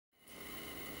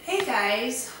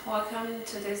guys, welcome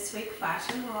to this week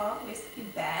fashion haul with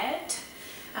Yvette.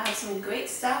 I have some great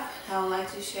stuff I would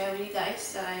like to share with you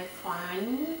guys that I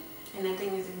find and I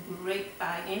think is a great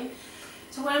bargain.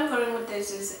 So what I'm going with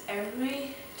this is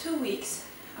every 2 weeks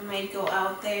I might go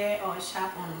out there or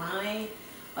shop online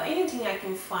or anything I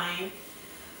can find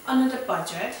under the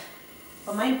budget.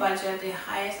 For my budget, the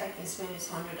highest I can spend is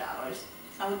 $100.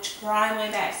 I would try my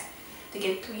best to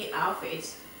get 3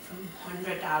 outfits from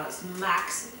 $100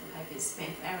 maximum I can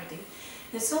spend for everything.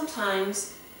 And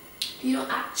sometimes you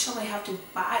don't actually have to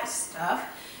buy stuff.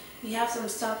 You have some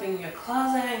stuff in your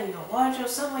closet, in your wardrobe,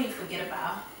 somewhere you forget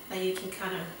about that you can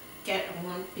kind of get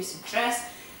one piece of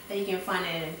dress that you can find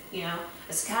a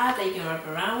scarf that you can wrap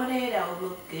around with it that will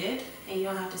look good, and you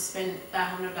don't have to spend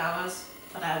that $100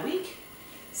 for that week.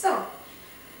 So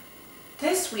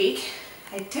this week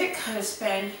I did kind of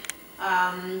spend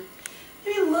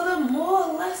maybe a little more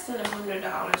or less than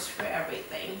 $100 for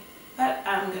everything, but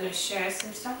I'm gonna share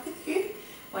some stuff with you,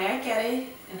 where I get it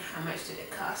and how much did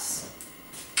it cost.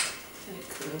 I'm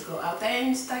gonna go out there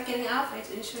and start getting outfits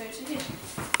and show it to you.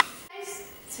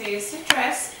 So here's the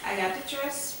dress. I got the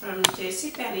dress from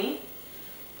JCPenney.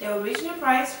 The original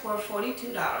price was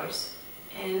 $42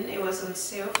 and it was on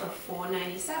sale for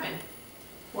 $4.97.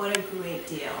 What a great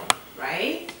deal,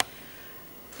 right?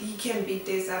 You can't beat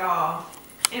this at all.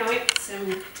 Anyway, so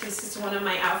this is one of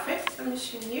my outfits I'm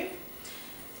showing you.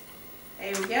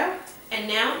 There we go. And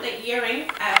now the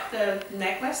earring, the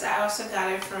necklace, I also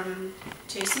got it from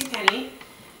JCPenney,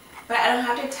 but I don't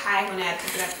have the tag on it. I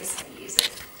took it out because I use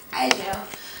it. I know.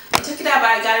 I took it out,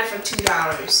 but I got it for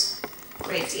 $2.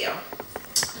 Great deal.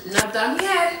 Not done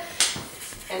yet.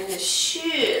 And the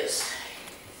shoes.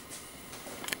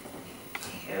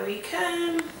 Here we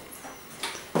come.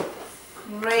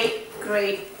 Great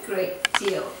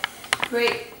deal.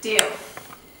 Great deal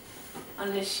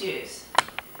on the shoes.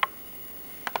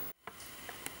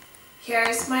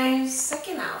 Here's my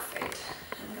second outfit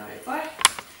I'm going for.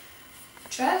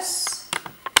 Dress,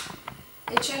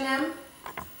 H&M,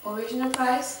 original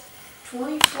price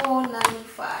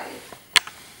 $24.95.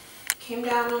 Came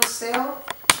down on sale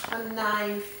on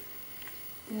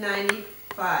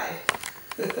 $9.95.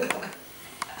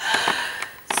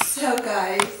 So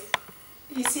guys,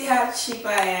 you see how cheap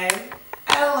I am?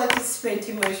 I don't like to spend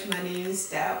too much money and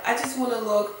stuff. I just want to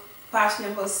look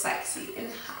fashionable, sexy,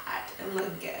 and hot, and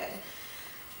look good.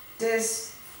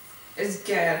 This is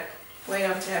good. Wait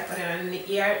until I put it on the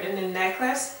ear and the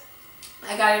necklace.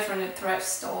 I got it from the thrift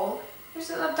store. It was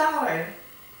 $1. You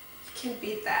can't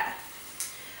beat that.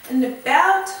 And the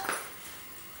belt,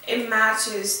 it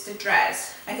matches the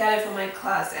dress. I got it from my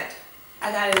closet.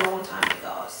 I got it a long time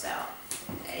ago, so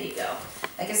there you go.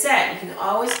 Like I said, you can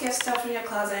always get stuff from your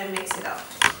closet and mix it up.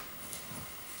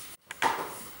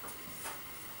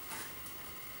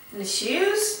 And the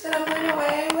shoes that I'm going to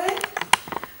wear with,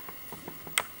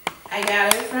 I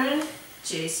got it from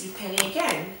JCPenney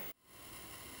again.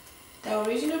 The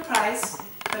original price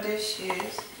for these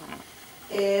shoes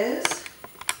is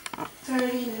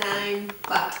 $39.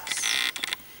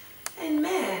 And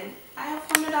man, I have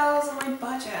 $100 on my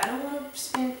budget. I don't want to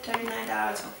spend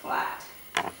 $39 for flat.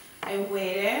 I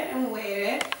waited and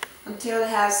waited until it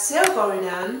has sale going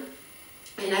on,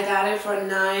 and I got it for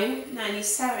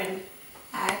 $9.97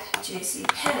 at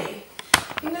JCPenney. I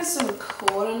think there's some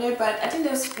code on it, but I think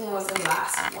this one was the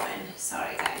last one.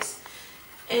 Sorry guys.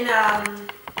 And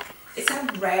it's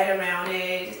got red around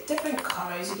it. It's different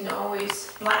colors. You can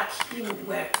always black. You can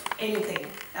wear anything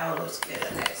that will look good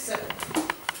on it. So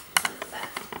that.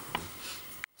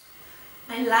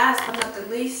 My last but not the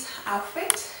least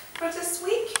outfit for this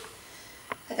week.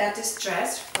 I got this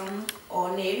dress from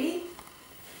Old Navy.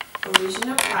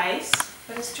 Original price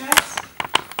for this dress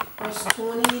was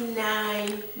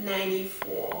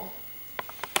 $29.94.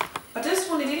 But this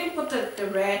one, they didn't put the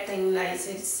red thing that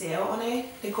said sale on it.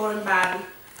 They're going by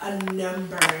a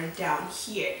number down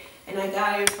here. And I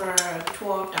got it for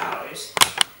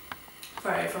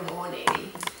 $12 from Old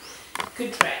Navy.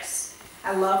 Good dress.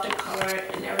 I love the color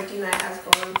and everything that has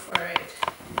going for it.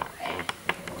 Okay.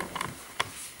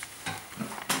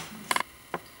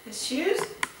 The shoes,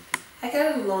 I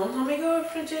got a long time ago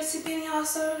from JCPenney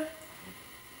also.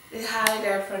 They had it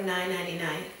there for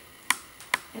 $9.99.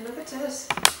 And look at this.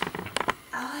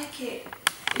 I like it.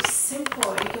 It's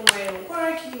simple. You can wear it to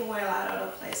work, you can wear it a lot of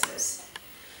other places.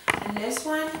 And this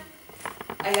one,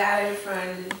 I got it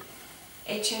from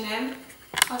H&M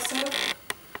also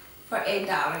for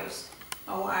 $8 a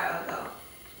while ago.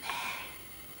 Man,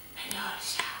 I know how to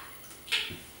shop.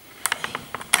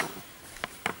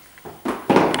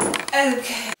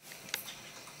 Okay.